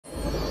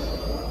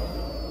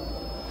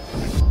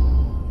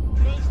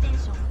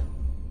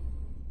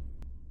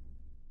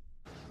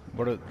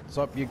What's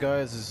up, you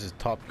guys? This is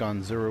Top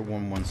Gun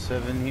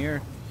 0117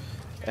 here,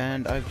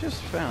 and I've just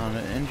found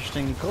an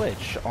interesting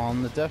glitch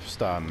on the Death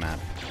Star map,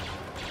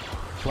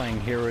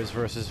 playing heroes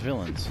versus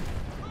villains.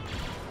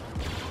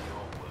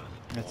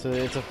 It's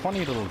a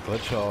funny little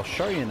glitch. I'll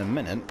show you in a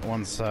minute.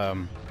 Once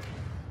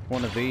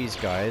one of these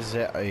guys,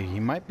 he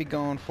might be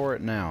going for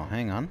it now.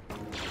 Hang on.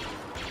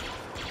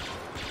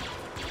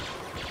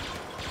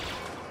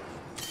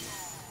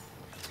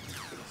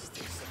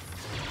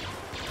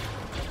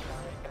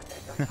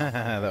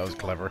 That was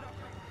clever.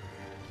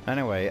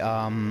 Anyway, oh,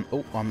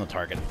 I'm the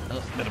target.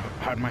 Bit of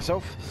hide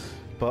myself.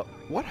 But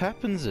what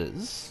happens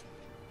is,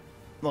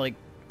 like,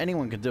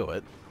 anyone could do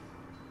it.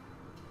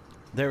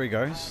 There we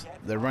go.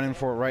 They're running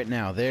for it right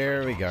now.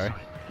 There we go.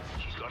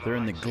 They're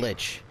in the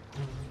glitch.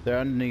 They're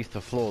underneath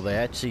the floor. They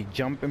actually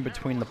jump in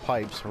between the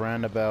pipes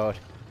around about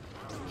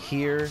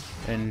here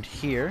and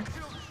here.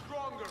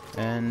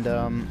 And,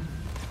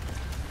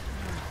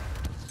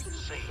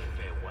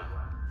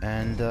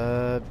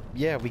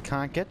 yeah, we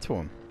can't get to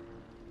them.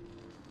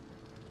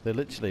 They're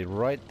literally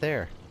right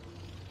there.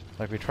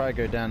 Like, we try to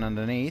go down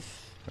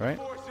underneath, right?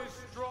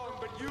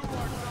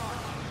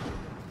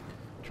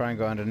 Try and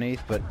go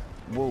underneath, but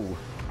whoa.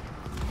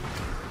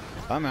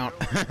 I'm out.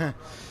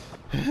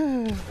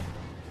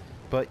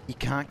 But you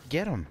can't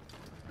get them.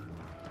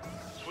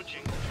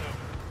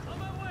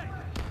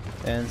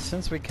 And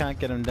since we can't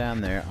get them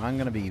down there, I'm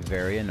going to be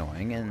very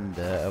annoying and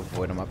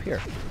avoid them up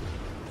here.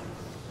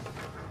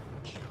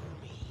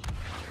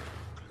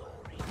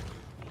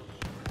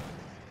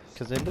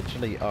 Because they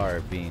literally are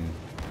being...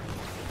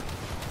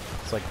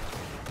 It's like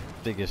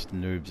biggest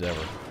noobs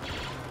ever.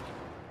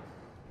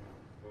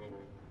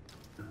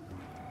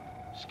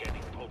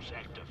 Scanning pulse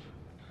active.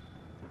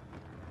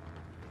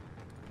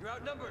 You're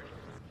outnumbered.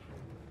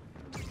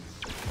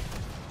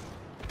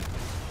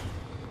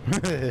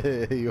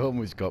 You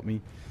almost got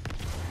me.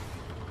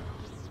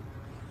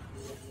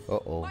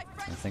 Uh-oh.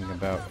 I'm thinking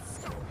about...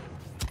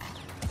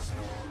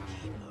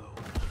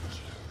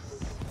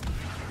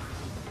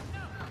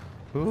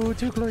 Ooh,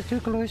 too close, too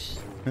close.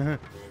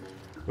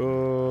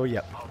 Oh,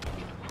 yep.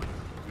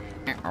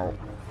 Ow.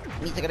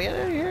 Need to get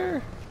out of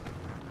here.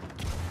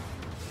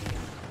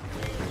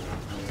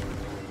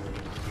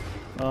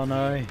 Oh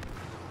no.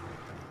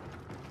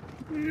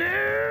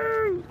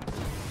 No!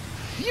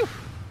 Phew!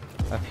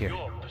 Up here.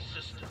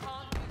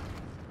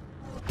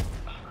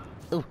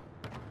 Ooh.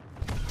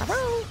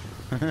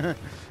 Hello!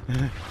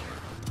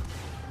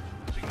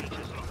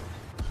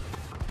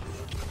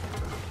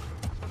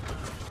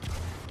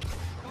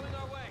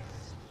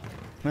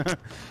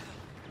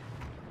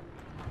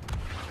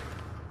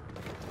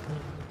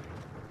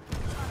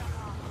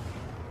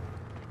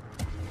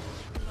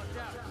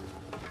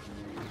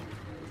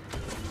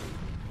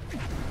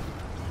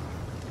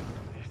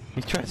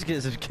 He tries to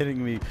get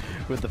kidding me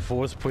with the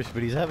force push,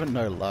 but he's having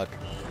no luck.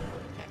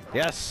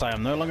 Yes, I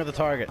am no longer the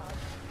target.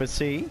 But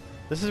see,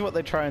 this is what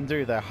they try and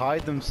do. They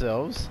hide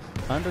themselves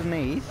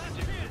underneath.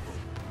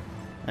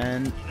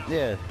 And,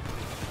 yeah.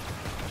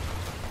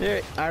 Yeah,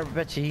 I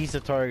bet you he's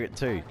the target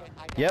too.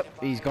 Yep,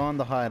 he's gone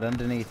to hide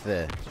underneath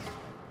there.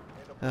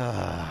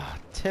 Ah,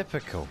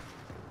 typical.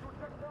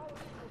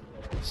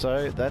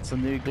 So, that's a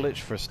new glitch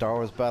for Star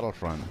Wars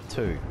Battlefront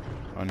 2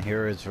 on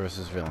Heroes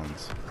vs.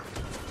 Villains.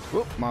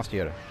 Whoop, Master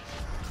Yoda.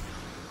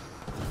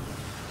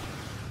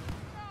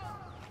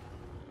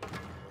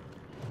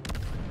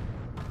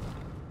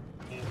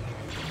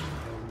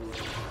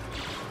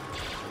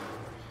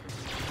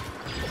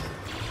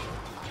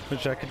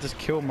 Which I could just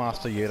kill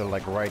Master Yoda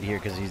like right here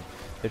because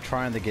they're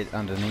trying to get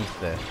underneath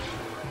there.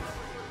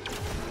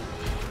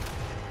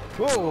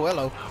 Whoa,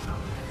 hello.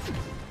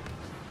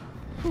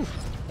 Whew,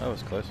 that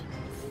was close.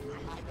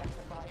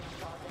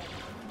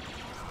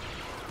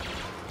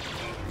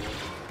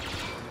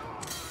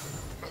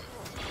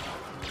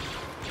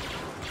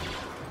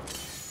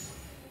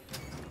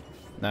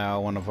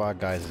 Now one of our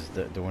guys is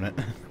doing it.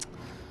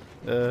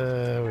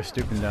 We're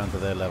stooping down to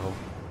their level.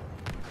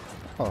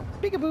 Oh,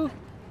 peekaboo!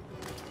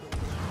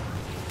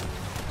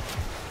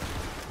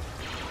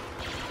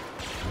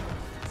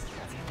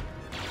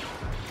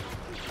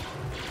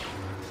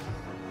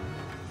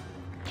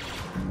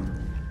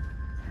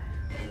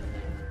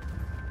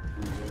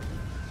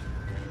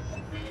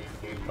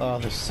 Oh,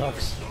 this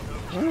sucks.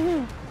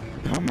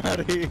 I'm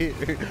out of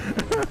here.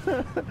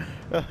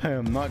 I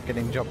am not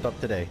getting chopped up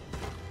today.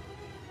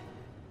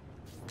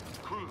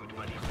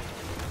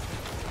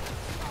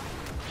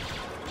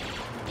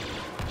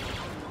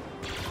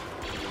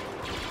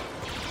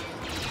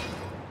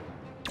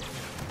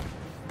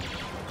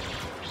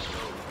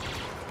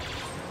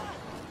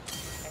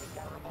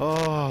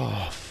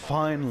 Oh,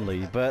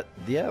 finally. But,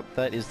 yep,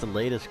 that is the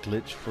latest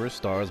glitch for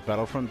Star Wars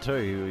Battlefront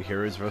 2,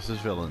 Heroes vs.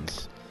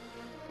 Villains.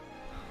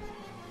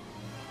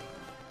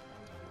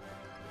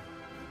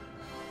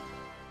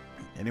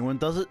 Anyone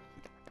does it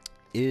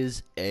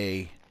is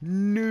a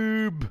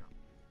noob.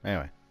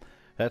 Anyway,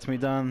 that's me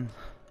done.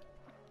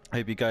 I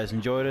hope you guys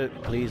enjoyed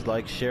it. Please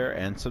like, share,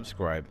 and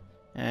subscribe.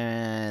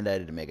 And I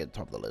didn't make it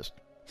top of the list.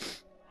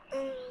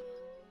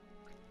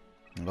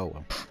 Oh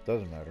well.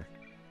 Doesn't matter.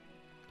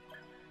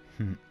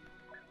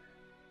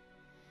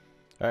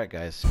 Alright,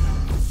 guys.